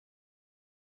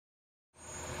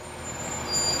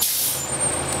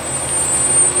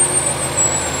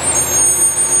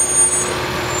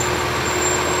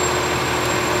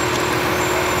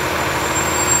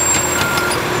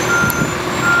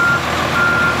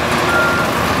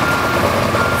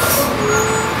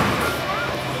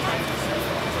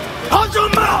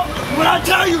I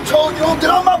tell you, Joe, you don't get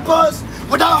on my bus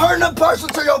without hurting a person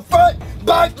to your front,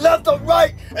 back, left, or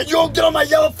right, and you don't get on my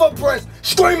yellow footprints.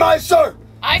 Scream, "Aye, sir."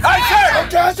 Aye, sir.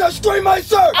 Okay, I said scream, "Aye,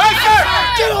 sir."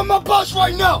 Aye, sir. Get on my bus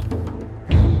right now.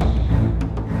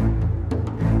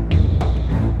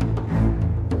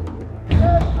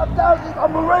 Thousands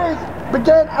of Marines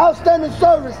began outstanding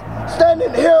service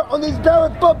standing here on these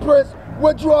barren footprints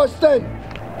which you are standing.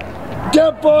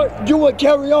 Therefore, you will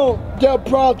carry on their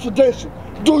proud tradition.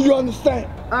 Do you understand?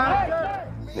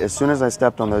 As soon as I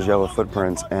stepped on those yellow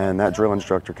footprints and that drill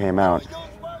instructor came out,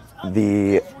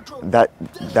 that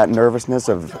nervousness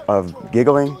of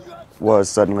giggling was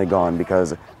suddenly gone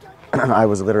because I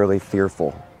was literally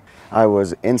fearful. I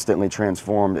was instantly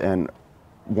transformed and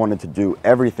wanted to do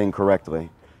everything correctly.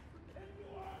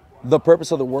 The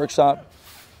purpose of the workshop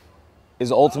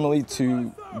is ultimately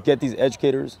to get these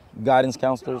educators, guidance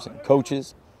counselors, and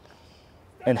coaches,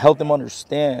 and help them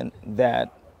understand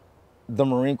that the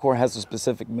Marine Corps has a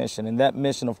specific mission, and that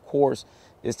mission, of course,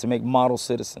 is to make model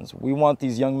citizens. We want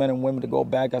these young men and women to go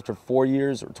back after 4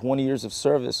 years or 20 years of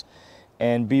service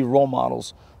and be role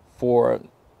models for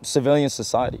civilian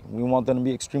society. We want them to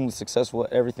be extremely successful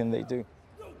at everything they do.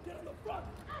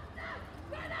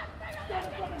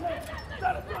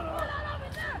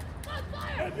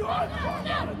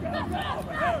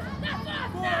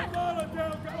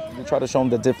 We try to show them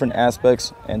the different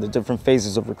aspects and the different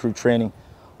phases of recruit training.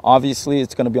 Obviously,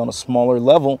 it's going to be on a smaller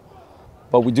level,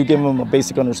 but we do give them a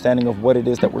basic understanding of what it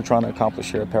is that we're trying to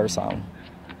accomplish here at Parris Island.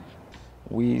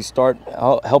 We start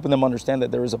helping them understand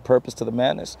that there is a purpose to the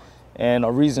madness and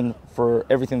a reason for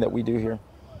everything that we do here.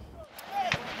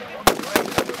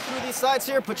 Through these sides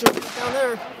here, put your feet down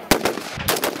there.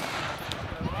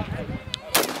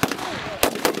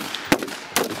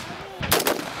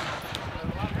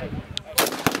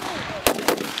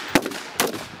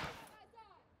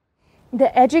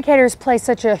 The educators play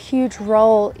such a huge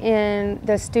role in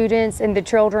the students and the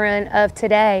children of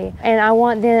today, and I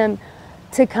want them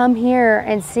to come here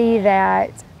and see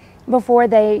that before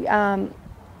they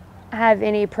have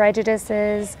any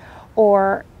prejudices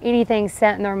or anything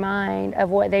set in their mind of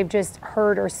what they've just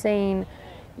heard or seen,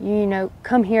 you know,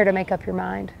 come here to make up your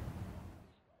mind.